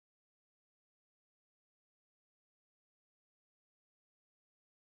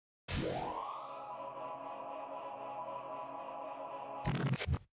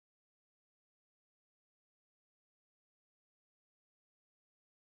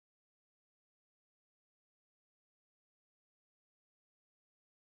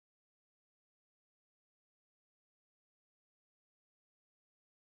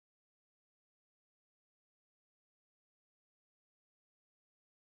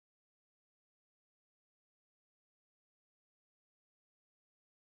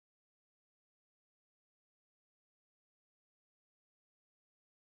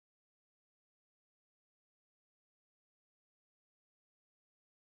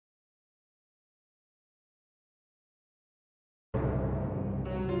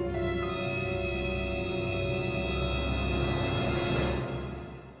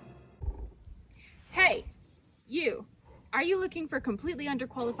Hey, you! Are you looking for completely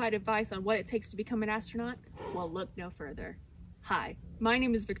underqualified advice on what it takes to become an astronaut? Well, look no further. Hi, my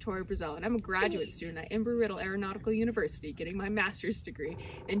name is Victoria Brazell, and I'm a graduate student at Brazellian Astronautics University getting my master's degree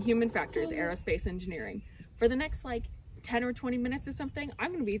in Human Factors Aerospace Engineering. For the next 10 or 20 minutes or something,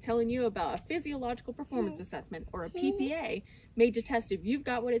 I'm going to be telling you about a Physiological Performance Assessment, or a PPA, made to test if you've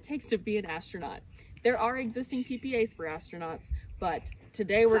got what it takes to be an astronaut. There are existing PPAs for astronauts, but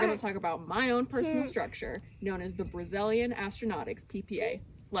today we're going to talk about my own personal structure, known as the Brazellian Astronautics PPA.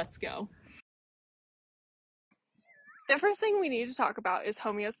 Let's go. The first thing we need to talk about is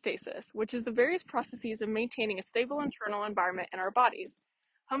homeostasis, which is the various processes of maintaining a stable internal environment in our bodies.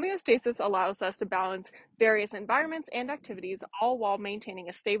 Homeostasis allows us to balance various environments and activities, all while maintaining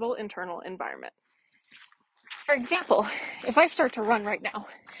a stable internal environment. For example, if I start to run right now,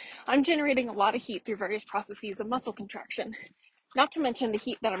 I'm generating a lot of heat through various processes of muscle contraction, not to mention the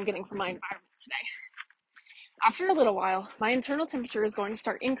heat that I'm getting from my environment today. After a little while, my internal temperature is going to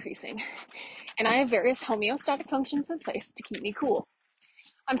start increasing, and I have various homeostatic functions in place to keep me cool.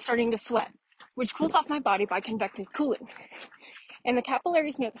 I'm starting to sweat, which cools off my body by convective cooling, and the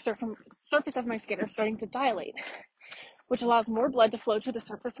capillaries near the surface of my skin are starting to dilate, which allows more blood to flow to the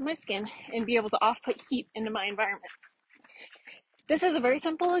surface of my skin and be able to off-put heat into my environment. This is a very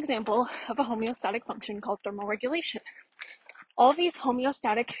simple example of a homeostatic function called thermoregulation. All these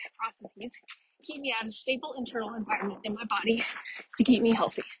homeostatic processes keep me at a stable internal environment in my body to keep me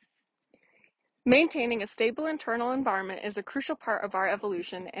healthy. Maintaining a stable internal environment is a crucial part of our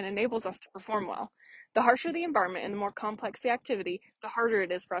evolution and enables us to perform well. The harsher the environment and the more complex the activity, the harder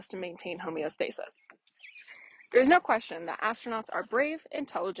it is for us to maintain homeostasis. There's no question that astronauts are brave,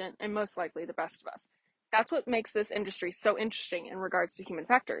 intelligent, and most likely the best of us. That's what makes this industry so interesting in regards to human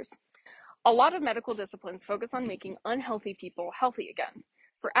factors. A lot of medical disciplines focus on making unhealthy people healthy again.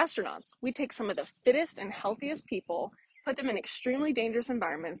 For astronauts, we take some of the fittest and healthiest people, put them in extremely dangerous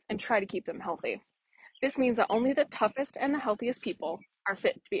environments, and try to keep them healthy. This means that only the toughest and the healthiest people are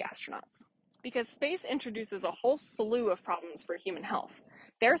fit to be astronauts. Because space introduces a whole slew of problems for human health.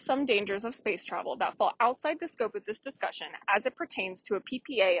 There are some dangers of space travel that fall outside the scope of this discussion as it pertains to a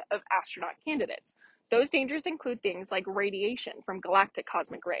PPA of astronaut candidates. Those dangers include things like radiation from galactic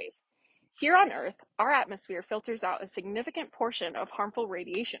cosmic rays. Here on Earth, our atmosphere filters out a significant portion of harmful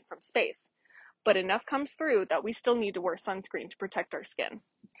radiation from space, but enough comes through that we still need to wear sunscreen to protect our skin.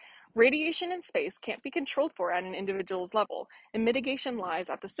 Radiation in space can't be controlled for at an individual's level, and mitigation lies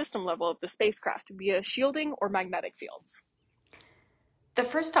at the system level of the spacecraft via shielding or magnetic fields. The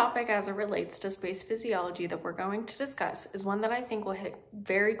first topic as it relates to space physiology that we're going to discuss is one that I think will hit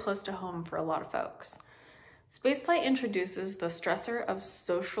very close to home for a lot of folks. Spaceflight introduces the stressor of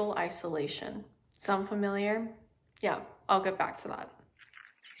social isolation. Sound familiar? Yeah, I'll get back to that.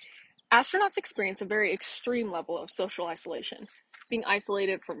 Astronauts experience a very extreme level of social isolation, being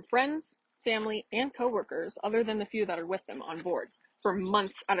isolated from friends, family, and coworkers other than the few that are with them on board for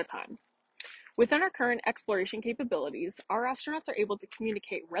months at a time. Within our current exploration capabilities, our astronauts are able to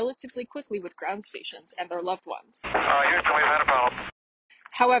communicate relatively quickly with ground stations and their loved ones. Houston, we've had a problem.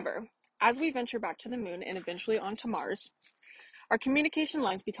 However, as we venture back to the moon and eventually onto Mars, our communication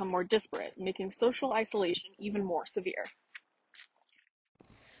lines become more disparate, making social isolation even more severe.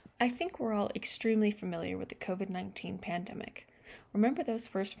 I think we're all extremely familiar with the COVID-19 pandemic. Remember those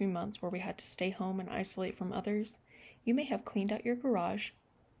first few months where we had to stay home and isolate from others? You may have cleaned out your garage,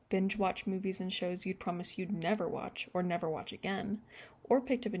 binge watch movies and shows you'd promise you'd never watch or never watch again, or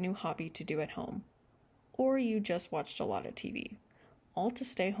picked up a new hobby to do at home. Or you just watched a lot of TV. All to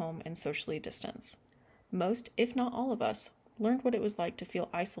stay home and socially distance. Most, if not all of us, learned what it was like to feel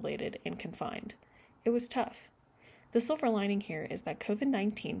isolated and confined. It was tough. The silver lining here is that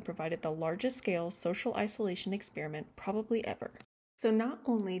COVID-19 provided the largest scale social isolation experiment probably ever. So not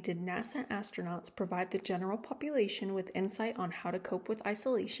only did NASA astronauts provide the general population with insight on how to cope with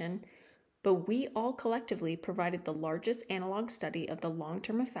isolation, but we all collectively provided the largest analog study of the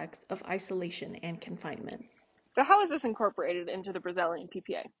long-term effects of isolation and confinement. So how is this incorporated into the Brazellian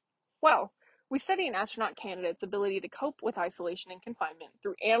PPA? Well, we study an astronaut candidate's ability to cope with isolation and confinement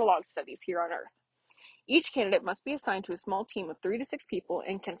through analog studies here on Earth. Each candidate must be assigned to a small team of 3 to 6 people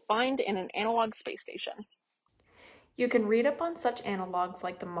and confined in an analog space station. You can read up on such analogs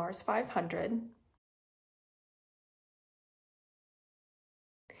like the Mars 500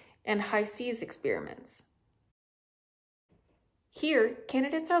 and high seas experiments. Here,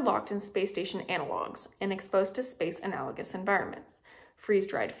 candidates are locked in space station analogs and exposed to space-analogous environments: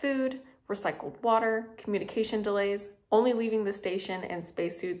 freeze-dried food, recycled water, communication delays, only leaving the station and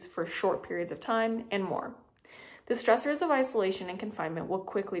spacesuits for short periods of time, and more. The stressors of isolation and confinement will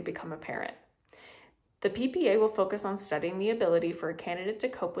quickly become apparent. The PPA will focus on studying the ability for a candidate to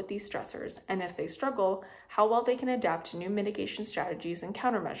cope with these stressors, and if they struggle, how well they can adapt to new mitigation strategies and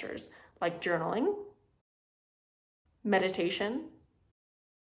countermeasures, like journaling, meditation,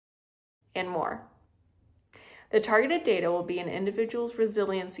 and more. The targeted data will be an individual's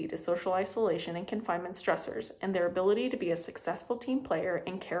resiliency to social isolation and confinement stressors and their ability to be a successful team player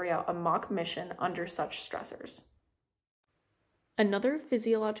and carry out a mock mission under such stressors. Another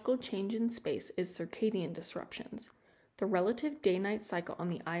physiological change in space is circadian disruptions. The relative day-night cycle on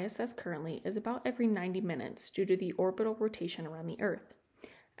the ISS currently is about every 90 minutes due to the orbital rotation around the Earth.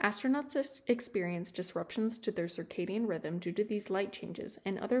 Astronauts experience disruptions to their circadian rhythm due to these light changes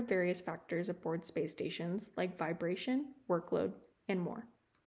and other various factors aboard space stations like vibration, workload, and more.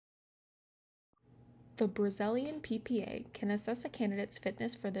 The Brazellian PPA can assess a candidate's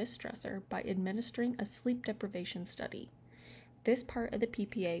fitness for this stressor by administering a sleep deprivation study. This part of the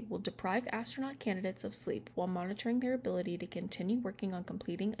PPA will deprive astronaut candidates of sleep while monitoring their ability to continue working on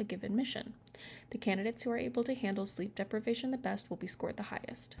completing a given mission. The candidates who are able to handle sleep deprivation the best will be scored the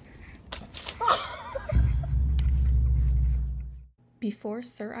highest. Before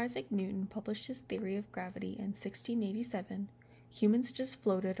Sir Isaac Newton published his theory of gravity in 1687, humans just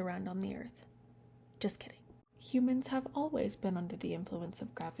floated around on the Earth. Just kidding. Humans have always been under the influence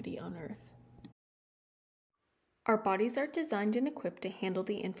of gravity on Earth. Our bodies are designed and equipped to handle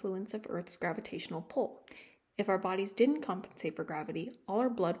the influence of Earth's gravitational pull. If our bodies didn't compensate for gravity, all our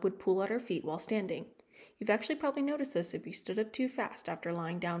blood would pool at our feet while standing. You've actually probably noticed this if you stood up too fast after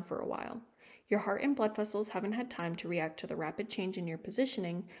lying down for a while. Your heart and blood vessels haven't had time to react to the rapid change in your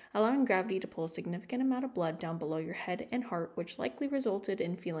positioning, allowing gravity to pull a significant amount of blood down below your head and heart, which likely resulted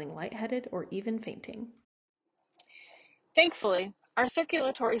in feeling lightheaded or even fainting. Thankfully, our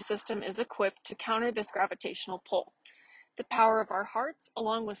circulatory system is equipped to counter this gravitational pull. The power of our hearts,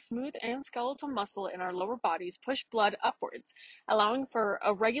 along with smooth and skeletal muscle in our lower bodies, push blood upwards, allowing for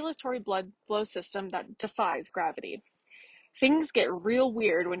a regulatory blood flow system that defies gravity. Things get real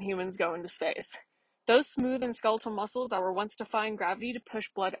weird when humans go into space. Those smooth and skeletal muscles that were once defying gravity to push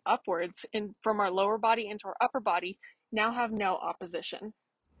blood upwards from our lower body into our upper body now have no opposition.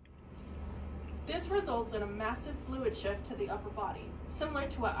 This results in a massive fluid shift to the upper body, similar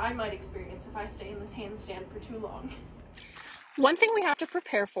to what I might experience if I stay in this handstand for too long. One thing we have to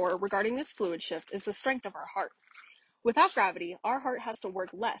prepare for regarding this fluid shift is the strength of our heart. Without gravity, our heart has to work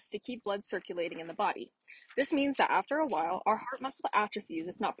less to keep blood circulating in the body. This means that after a while, our heart muscle atrophies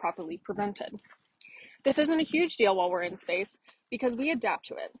if not properly prevented. This isn't a huge deal while we're in space because we adapt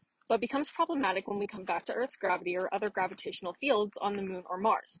to it, but becomes problematic when we come back to Earth's gravity or other gravitational fields on the Moon or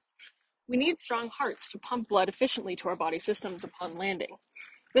Mars. We need strong hearts to pump blood efficiently to our body systems upon landing.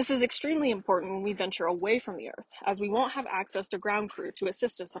 This is extremely important when we venture away from the Earth, as we won't have access to ground crew to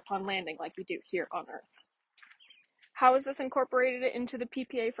assist us upon landing like we do here on Earth. How is this incorporated into the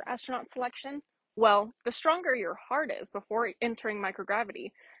PPA for astronaut selection? Well, the stronger your heart is before entering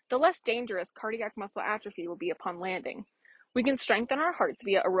microgravity, the less dangerous cardiac muscle atrophy will be upon landing. We can strengthen our hearts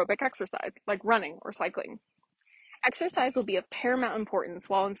via aerobic exercise, like running or cycling. Exercise will be of paramount importance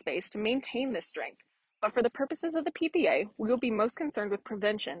while in space to maintain this strength, but for the purposes of the PPA, we will be most concerned with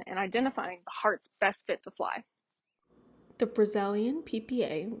prevention and identifying the heart's best fit to fly. The Brazellian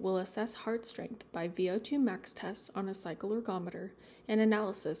PPA will assess heart strength by VO2 max test on a cycle ergometer and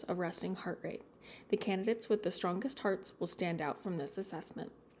analysis of resting heart rate. The candidates with the strongest hearts will stand out from this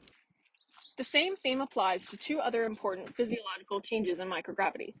assessment. The same theme applies to two other important physiological changes in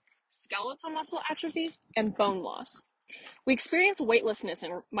microgravity: skeletal muscle atrophy and bone loss. We experience weightlessness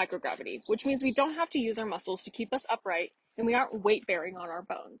in microgravity, which means we don't have to use our muscles to keep us upright and we aren't weight-bearing on our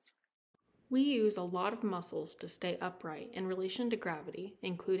bones. We use a lot of muscles to stay upright in relation to gravity,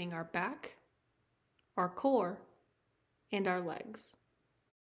 including our back, our core, and our legs.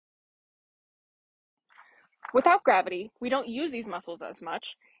 Without gravity, we don't use these muscles as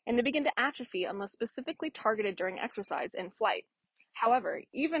much, and they begin to atrophy unless specifically targeted during exercise in flight. However,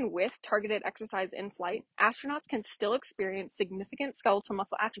 even with targeted exercise in flight, astronauts can still experience significant skeletal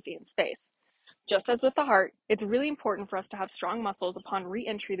muscle atrophy in space. Just as with the heart, it's really important for us to have strong muscles upon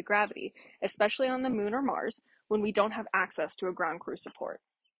re-entry to gravity, especially on the Moon or Mars, when we don't have access to a ground crew support.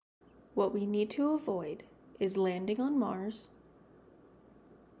 What we need to avoid is landing on Mars,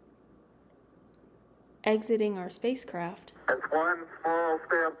 exiting our spacecraft, It's one small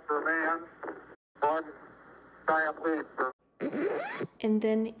step for man, one giant leap for and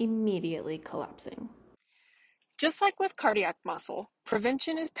then immediately collapsing. Just like with cardiac muscle,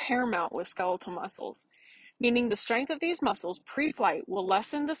 prevention is paramount with skeletal muscles, meaning the strength of these muscles pre-flight will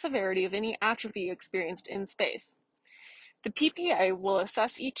lessen the severity of any atrophy experienced in space. The PPA will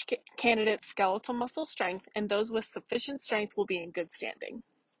assess each candidate's skeletal muscle strength, and those with sufficient strength will be in good standing.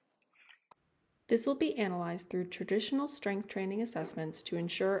 This will be analyzed through traditional strength training assessments to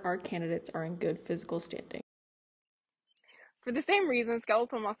ensure our candidates are in good physical standing. For the same reason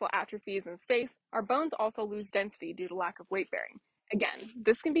skeletal muscle atrophies in space, our bones also lose density due to lack of weight bearing. Again,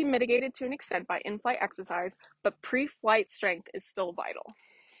 this can be mitigated to an extent by in-flight exercise, but pre-flight strength is still vital.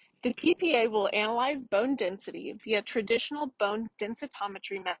 The PPA will analyze bone density via traditional bone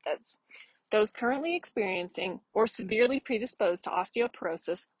densitometry methods. Those currently experiencing or severely predisposed to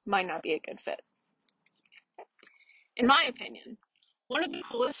osteoporosis might not be a good fit. In my opinion, one of the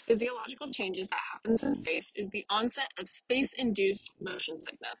coolest physiological changes that happens in space is the onset of space-induced motion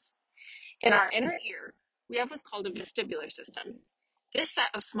sickness. In our inner ear, we have what's called a vestibular system. This set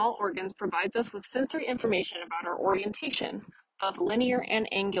of small organs provides us with sensory information about our orientation, both linear and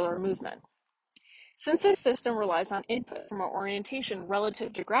angular movement. Since this system relies on input from our orientation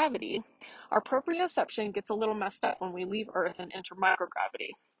relative to gravity, our proprioception gets a little messed up when we leave Earth and enter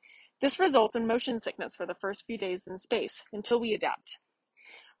microgravity. This results in motion sickness for the first few days in space, until we adapt.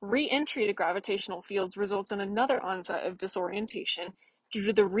 Re-entry to gravitational fields results in another onset of disorientation due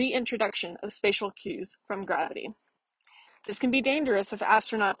to the reintroduction of spatial cues from gravity. This can be dangerous if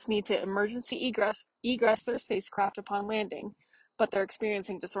astronauts need to emergency egress their spacecraft upon landing, but they're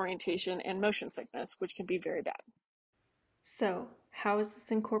experiencing disorientation and motion sickness, which can be very bad. So, how is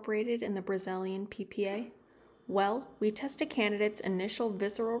this incorporated in the Brazellian PPA? Well, we test a candidate's initial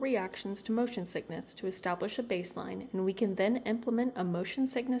visceral reactions to motion sickness to establish a baseline, and we can then implement a motion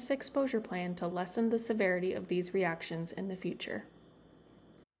sickness exposure plan to lessen the severity of these reactions in the future.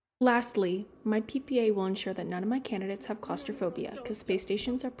 Lastly, my PPA will ensure that none of my candidates have claustrophobia, because space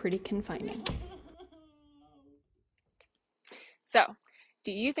stations are pretty confining. So,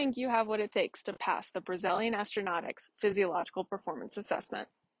 do you think you have what it takes to pass the Brazellian Astronautics Physiological Performance Assessment?